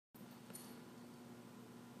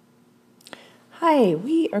Hi,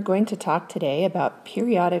 we are going to talk today about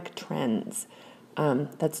periodic trends.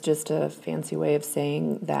 That's just a fancy way of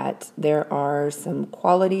saying that there are some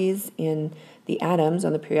qualities in the atoms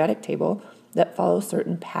on the periodic table that follow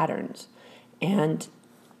certain patterns. And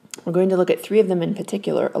we're going to look at three of them in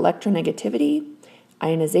particular: electronegativity,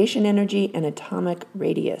 ionization energy, and atomic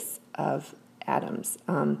radius of atoms.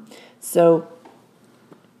 So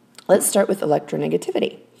let's start with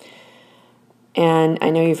electronegativity. And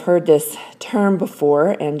I know you've heard this term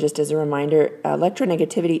before, and just as a reminder,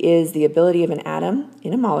 electronegativity is the ability of an atom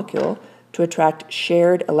in a molecule to attract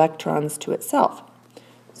shared electrons to itself.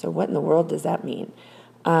 So what in the world does that mean?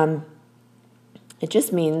 It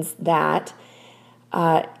just means that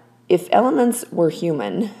if elements were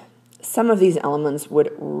human, some of these elements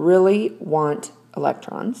would really want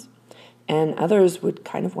electrons, and others would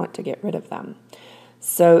kind of want to get rid of them.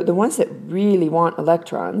 So the ones that really want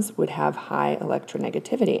electrons would have high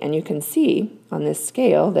electronegativity. And you can see on this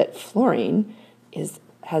scale that fluorine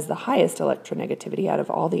has the highest electronegativity out of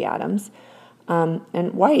all the atoms.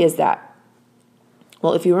 And why is that?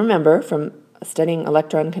 Well, if you remember from studying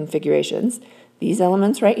electron configurations, these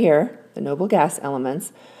elements right here, the noble gas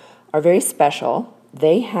elements, are very special.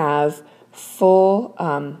 They have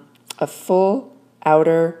a full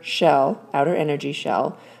outer energy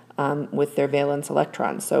shell, with their valence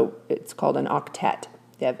electrons. So it's called an octet.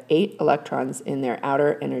 They have 8 electrons in their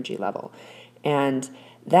outer energy level. And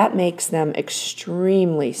that makes them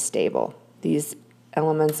extremely stable. These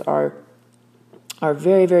elements are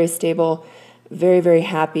very, very stable, very, very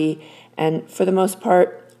happy. And for the most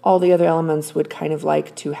part, all the other elements would kind of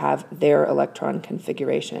like to have their electron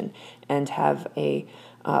configuration and have a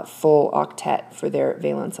full octet for their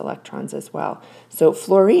valence electrons as well. So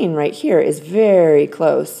fluorine right here is very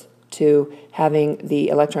close to having the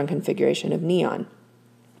electron configuration of neon.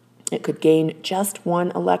 It could gain just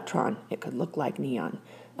 1 electron. It could look like neon.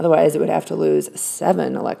 Otherwise, it would have to lose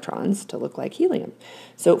 7 electrons to look like helium.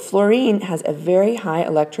 So fluorine has a very high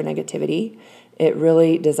electronegativity. It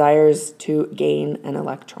really desires to gain an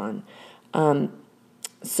electron.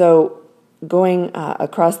 So going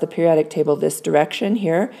across the periodic table this direction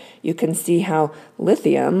here, you can see how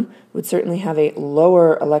lithium would certainly have a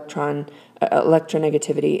lower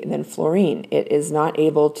electronegativity than fluorine. It is not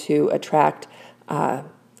able to attract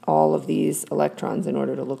all of these electrons in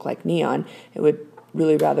order to look like neon. It would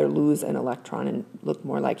really rather lose an electron and look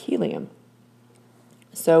more like helium.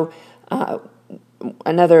 So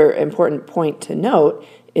another important point to note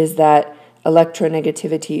is that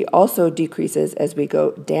electronegativity also decreases as we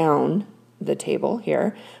go down the table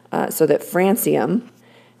here, so that francium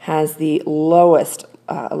has the lowest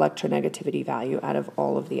electronegativity value out of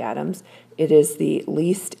all of the atoms. It is the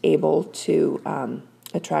least able to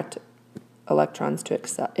attract electrons to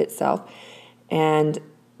itself. And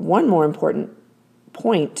one more important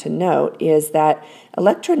point to note is that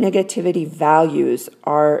electronegativity values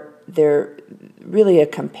they're really a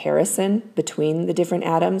comparison between the different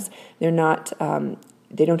atoms. They're not,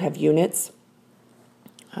 they don't have units.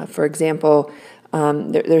 For example,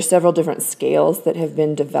 there's several different scales that have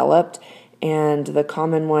been developed, and the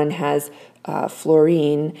common one has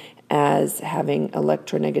fluorine as having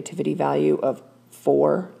electronegativity value of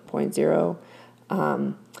 4.0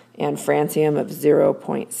 and francium of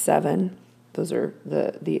 0.7. Those are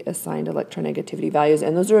the assigned electronegativity values,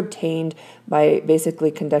 and those are obtained by basically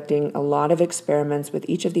conducting a lot of experiments with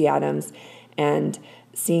each of the atoms and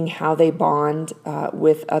seeing how they bond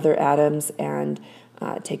with other atoms and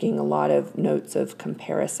taking a lot of notes of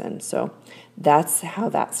comparison. So that's how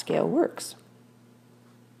that scale works.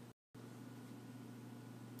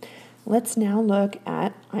 Let's now look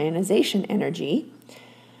at ionization energy.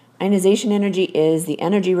 Ionization energy is the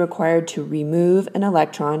energy required to remove an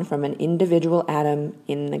electron from an individual atom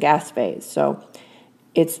in the gas phase. So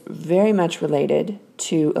it's very much related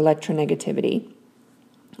to electronegativity.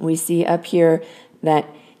 We see up here that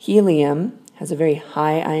helium has a very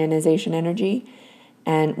high ionization energy,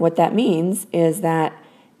 and what that means is that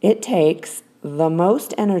it takes the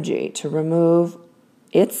most energy to remove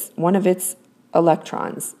one of its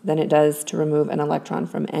electrons than it does to remove an electron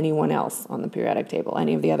from anyone else on the periodic table,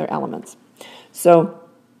 any of the other elements. So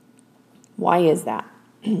why is that?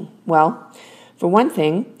 Well, for one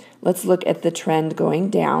thing, let's look at the trend going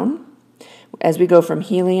down. As we go from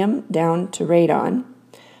helium down to radon,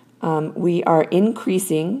 we are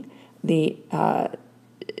increasing the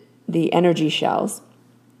energy shells,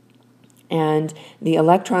 and the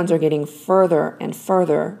electrons are getting further and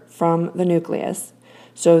further from the nucleus.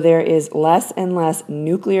 So there is less and less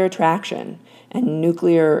nuclear attraction and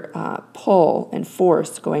nuclear pull and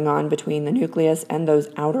force going on between the nucleus and those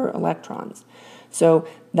outer electrons. So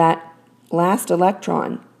that last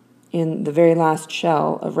electron in the very last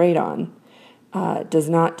shell of radon does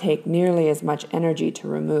not take nearly as much energy to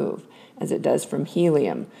remove as it does from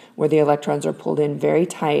helium, where the electrons are pulled in very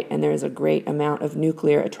tight and there is a great amount of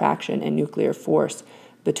nuclear attraction and nuclear force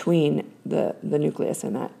between the nucleus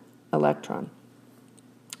and that electron.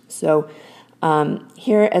 So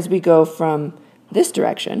here, as we go from this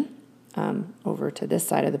direction over to this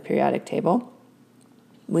side of the periodic table,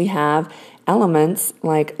 we have elements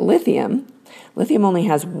like lithium. Lithium only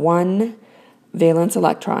has one valence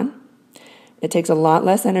electron. It takes a lot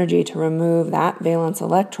less energy to remove that valence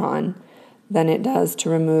electron than it does to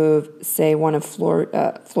remove, say, one of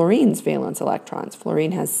fluorine's valence electrons.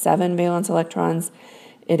 Fluorine has 7 valence electrons.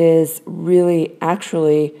 It is really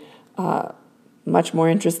actually much more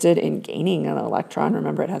interested in gaining an electron.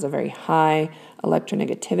 Remember, it has a very high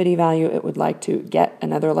electronegativity value. It would like to get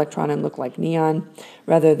another electron and look like neon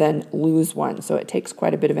rather than lose one. So it takes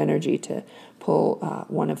quite a bit of energy to pull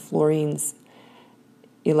one of fluorine's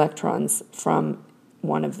electrons from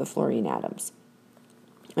one of the fluorine atoms.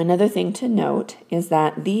 Another thing to note is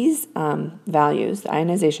that these values, the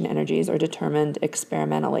ionization energies, are determined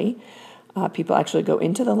experimentally. People actually go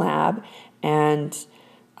into the lab and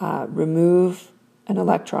remove an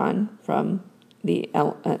electron from the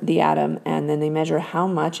atom, and then they measure how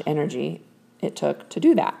much energy it took to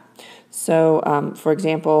do that. So, for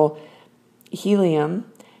example, helium,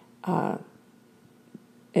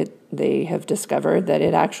 they have discovered that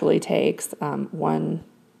it actually takes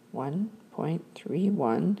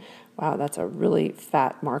 1.31. Wow, that's a really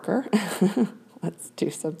fat marker. Let's do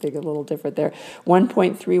something a little different there.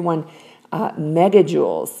 1.31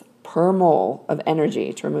 megajoules per mole of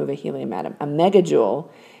energy to remove a helium atom. A megajoule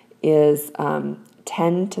is 10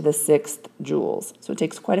 to the 6th joules. So it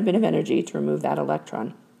takes quite a bit of energy to remove that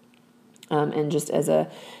electron. And just as a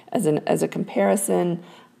comparison,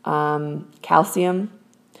 calcium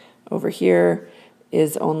over here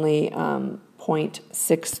is only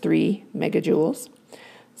 0.63 megajoules.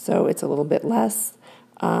 So it's a little bit less.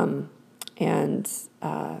 And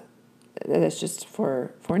that's just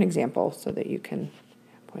for an example so that you can,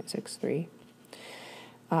 0.63,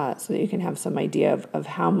 so that you can have some idea of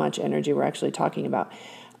how much energy we're actually talking about.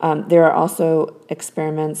 There are also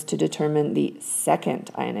experiments to determine the second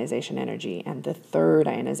ionization energy and the third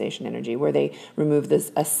ionization energy, where they remove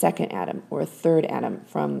a second atom or a third atom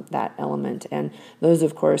from that element. And those,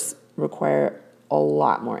 of course, require a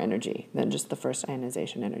lot more energy than just the first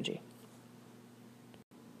ionization energy.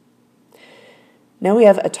 Now we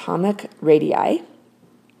have atomic radii.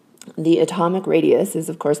 The atomic radius is,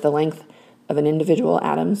 of course, the length of an individual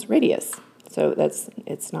atom's radius. So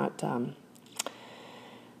it's not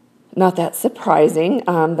that surprising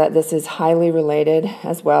that this is highly related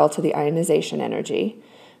as well to the ionization energy.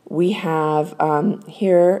 We have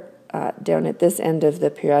here, down at this end of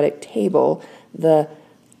the periodic table, the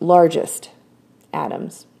largest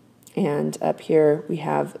atoms. And up here we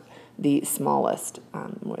have the smallest.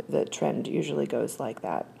 The trend usually goes like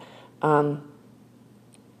that.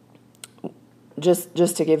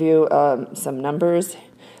 Just to give you some numbers,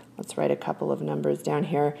 let's write a couple of numbers down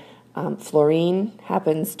here. Fluorine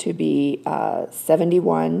happens to be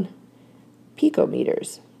 71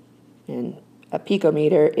 picometers, and a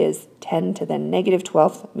picometer is 10 to the negative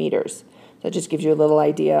 12th meters. So that just gives you a little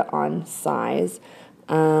idea on size.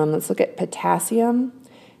 Let's look at potassium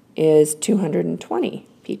is 220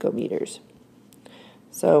 picometers.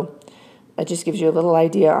 So that just gives you a little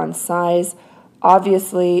idea on size.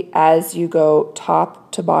 Obviously, as you go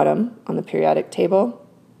top to bottom on the periodic table,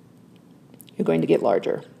 you're going to get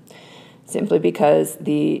larger, simply because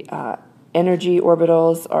the energy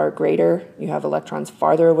orbitals are greater. You have electrons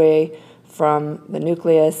farther away from the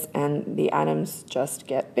nucleus, and the atoms just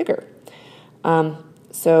get bigger.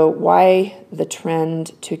 So why the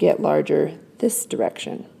trend to get larger this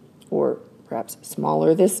direction, or perhaps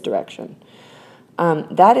smaller this direction?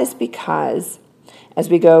 That is because as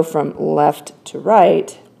we go from left to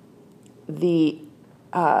right, the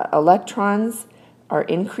electrons are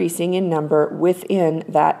increasing in number within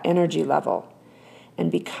that energy level.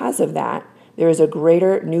 And because of that, there is a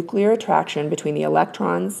greater nuclear attraction between the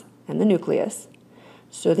electrons and the nucleus.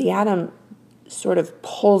 So the atom sort of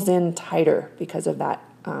pulls in tighter because of that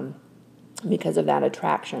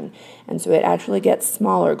attraction. And so it actually gets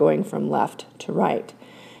smaller going from left to right.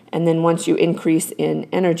 And then once you increase in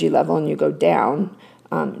energy level and you go down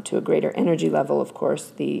to a greater energy level, of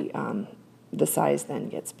course, the size then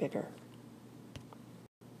gets bigger.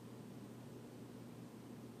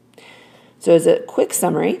 So as a quick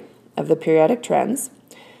summary of the periodic trends,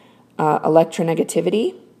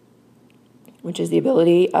 electronegativity, which is the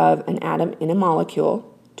ability of an atom in a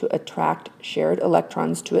molecule to attract shared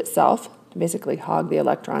electrons to itself, to basically hog the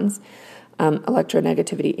electrons.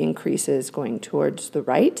 Electronegativity increases going towards the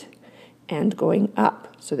right and going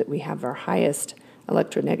up, so that we have our highest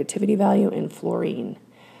electronegativity value in fluorine.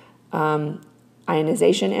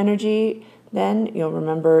 Ionization energy, then, you'll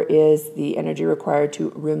remember, is the energy required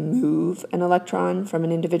to remove an electron from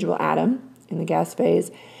an individual atom in the gas phase,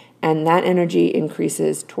 and that energy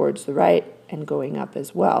increases towards the right and going up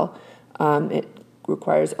as well. It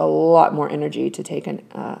requires a lot more energy to take an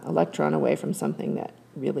electron away from something that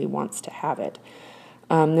really wants to have it.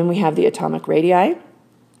 Then we have the atomic radii.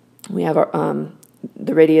 We have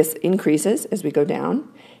the radius increases as we go down,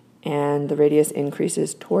 and the radius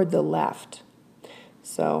increases toward the left.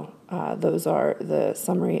 So those are the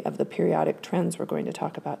summary of the periodic trends we're going to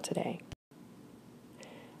talk about today.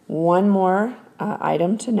 One more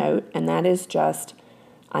item to note, and that is just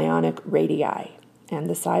ionic radii and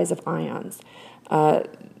the size of ions.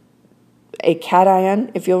 A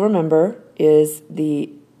cation, if you'll remember, is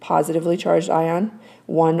the positively charged ion.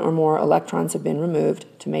 One or more electrons have been removed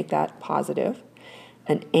to make that positive.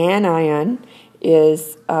 An anion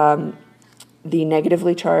is the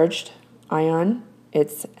negatively charged ion.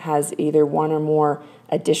 It has either one or more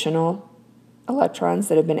additional electrons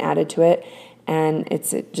that have been added to it, and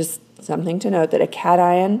it's just something to note that a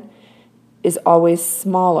cation is always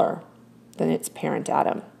smaller than its parent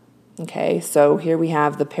atom. Okay, so here we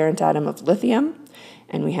have the parent atom of lithium,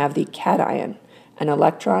 and we have the cation. An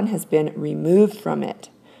electron has been removed from it,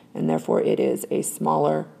 and therefore it is a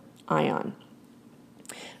smaller ion.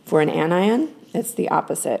 For an anion, it's the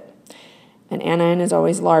opposite. An anion is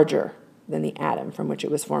always larger than the atom from which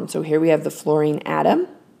it was formed. So here we have the fluorine atom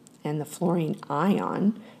and the fluorine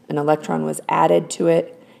ion. An electron was added to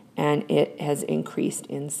it, and it has increased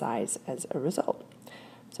in size as a result.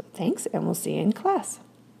 So thanks, and we'll see you in class.